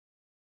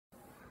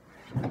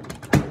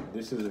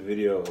This is a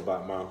video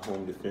about my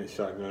home defense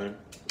shotgun.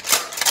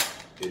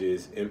 It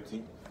is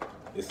empty.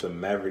 It's a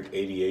Maverick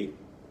 88.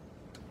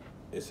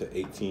 It's an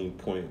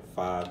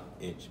 18.5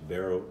 inch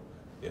barrel.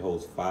 It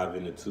holds 5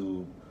 in the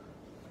tube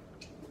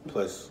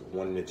plus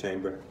 1 in the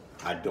chamber.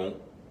 I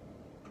don't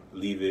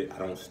leave it, I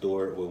don't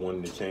store it with 1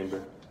 in the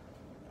chamber.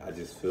 I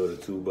just fill the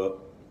tube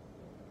up.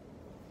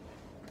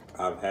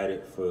 I've had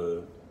it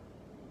for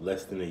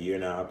less than a year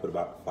now. I put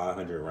about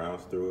 500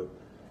 rounds through it.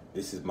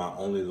 This is my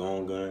only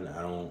long gun.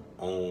 I don't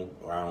own,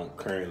 or I don't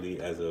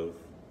currently, as of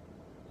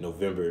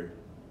November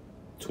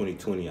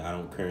 2020, I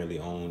don't currently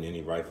own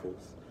any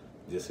rifles,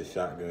 just a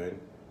shotgun.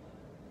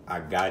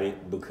 I got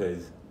it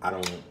because I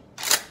don't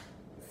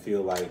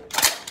feel like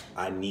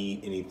I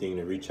need anything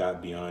to reach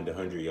out beyond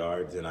 100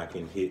 yards, and I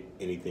can hit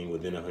anything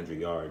within 100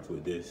 yards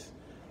with this.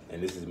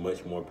 And this is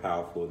much more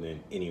powerful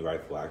than any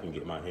rifle I can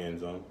get my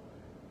hands on.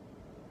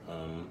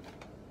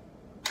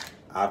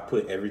 I've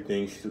put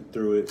everything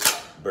through it: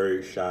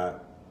 bird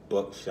shot,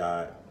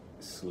 buckshot,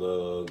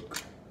 slug.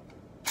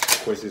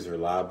 Of course, it's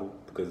reliable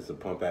because it's a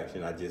pump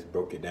action. I just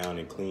broke it down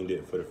and cleaned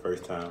it for the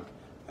first time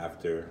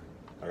after,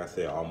 like I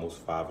said, almost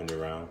 500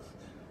 rounds.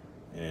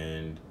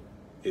 And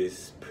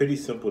it's pretty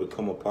simple to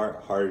come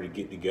apart, harder to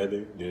get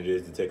together than it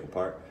is to take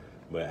apart.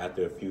 But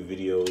after a few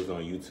videos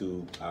on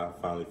YouTube, I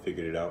finally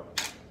figured it out.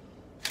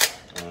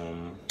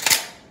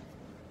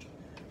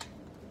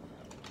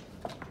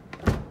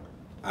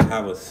 I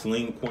have a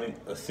sling point,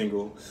 a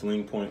single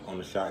sling point on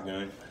the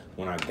shotgun.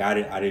 When I got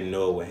it, I didn't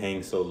know it would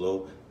hang so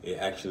low. It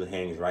actually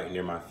hangs right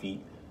near my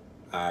feet.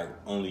 I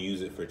only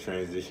use it for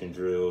transition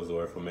drills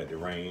or if I'm at the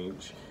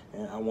range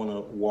and I want to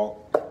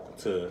walk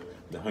to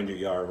the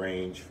 100-yard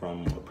range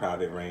from a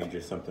private range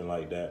or something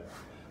like that.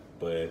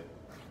 But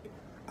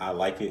I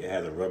like it. It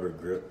has a rubber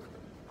grip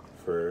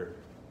for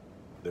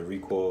the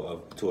recoil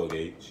of 12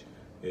 gauge.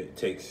 It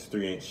takes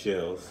 3-inch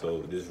shells,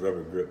 so this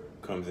rubber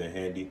grip comes in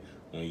handy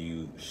when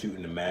you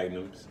shooting the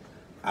magnums.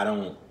 I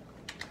don't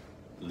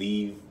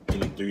leave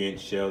any 3-inch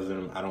shells in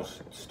them. I don't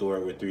store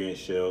it with 3-inch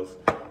shells.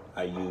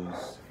 I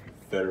use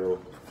Federal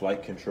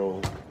Flight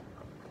Control,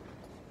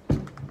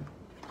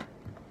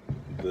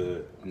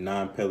 the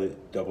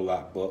non-pellet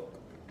double-lock buck.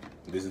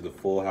 This is the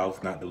full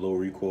house, not the low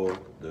recoil,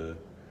 the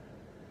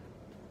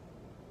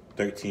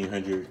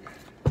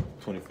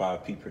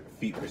 1,325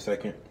 feet per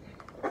second.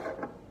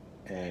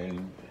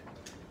 And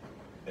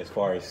as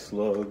far as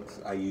slugs,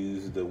 I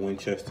use the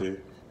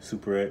Winchester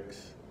Super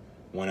X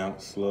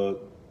 1-ounce slug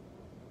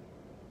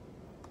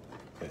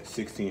at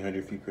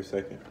 1,600 feet per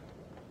second,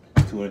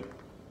 2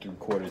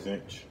 3/4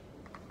 inch.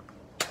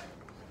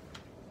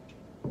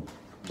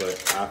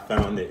 But I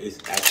found that it's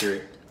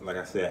accurate, like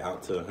I said,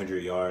 out to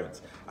 100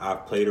 yards.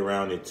 I've played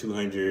around at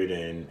 200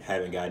 and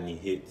haven't got any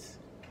hits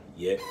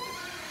yet.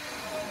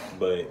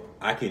 But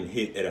I can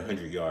hit at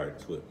 100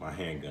 yards with my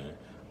handgun.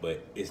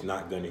 But it's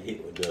not going to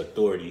hit with the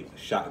authority a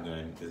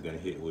shotgun is going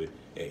to hit with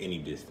at any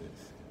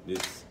distance.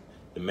 The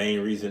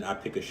main reason I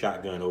pick a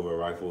shotgun over a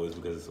rifle is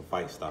because it's a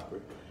fight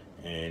stopper.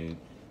 And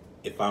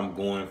if I'm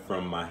going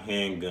from my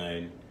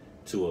handgun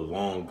to a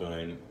long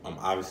gun, I'm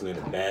obviously in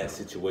a bad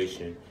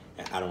situation,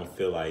 and I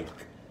feel like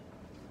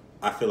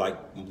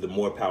the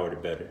more power the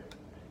better.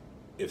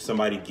 If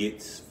somebody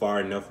gets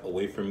far enough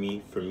away from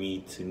me for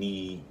me to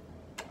need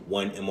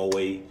 1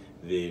 MOA,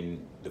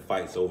 then the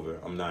fight's over.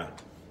 I'm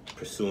not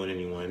pursuing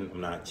anyone,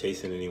 I'm not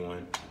chasing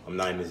anyone, I'm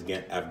not in this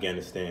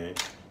Afghanistan.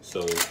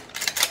 So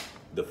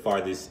the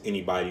farthest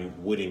anybody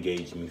would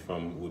engage me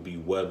from would be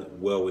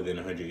well within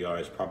 100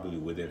 yards, probably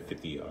within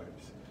 50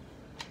 yards.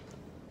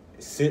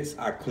 Since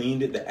I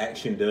cleaned it, the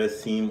action does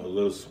seem a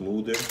little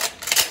smoother.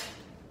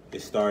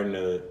 It's starting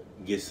to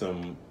get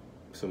some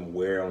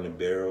wear on the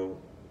barrel,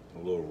 a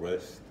little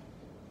rust.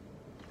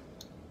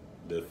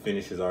 The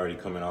finish is already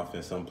coming off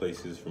in some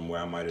places from where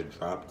I might have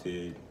dropped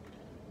it.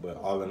 But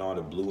all in all,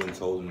 the blue one's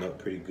holding up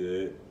pretty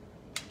good.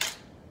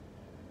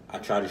 I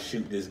try to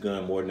shoot this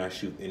gun more than I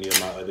shoot any of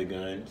my other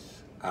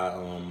guns. I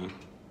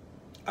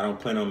don't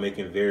plan on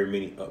making very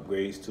many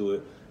upgrades to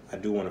it. I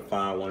do want to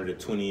find one of the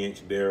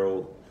 20-inch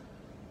barrel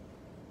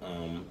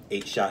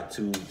 8-shot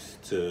tubes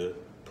to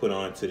put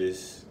onto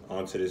this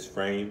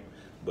frame,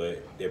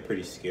 but they're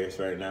pretty scarce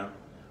right now.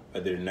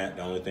 Other than that,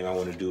 the only thing I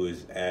want to do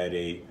is add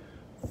a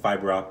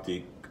fiber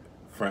optic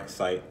front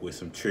sight with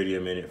some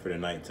tritium in it for the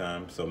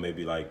nighttime. So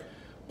maybe like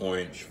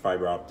orange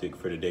fiber optic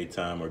for the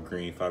daytime or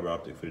green fiber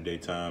optic for the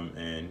daytime,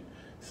 and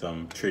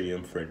some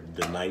tritium for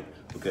the night,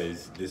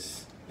 because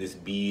this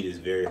bead is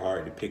very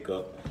hard to pick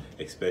up,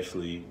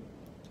 especially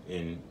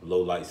in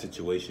low light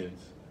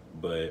situations,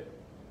 but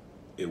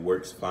it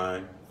works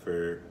fine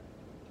for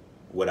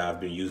what I've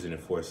been using it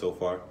for so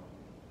far.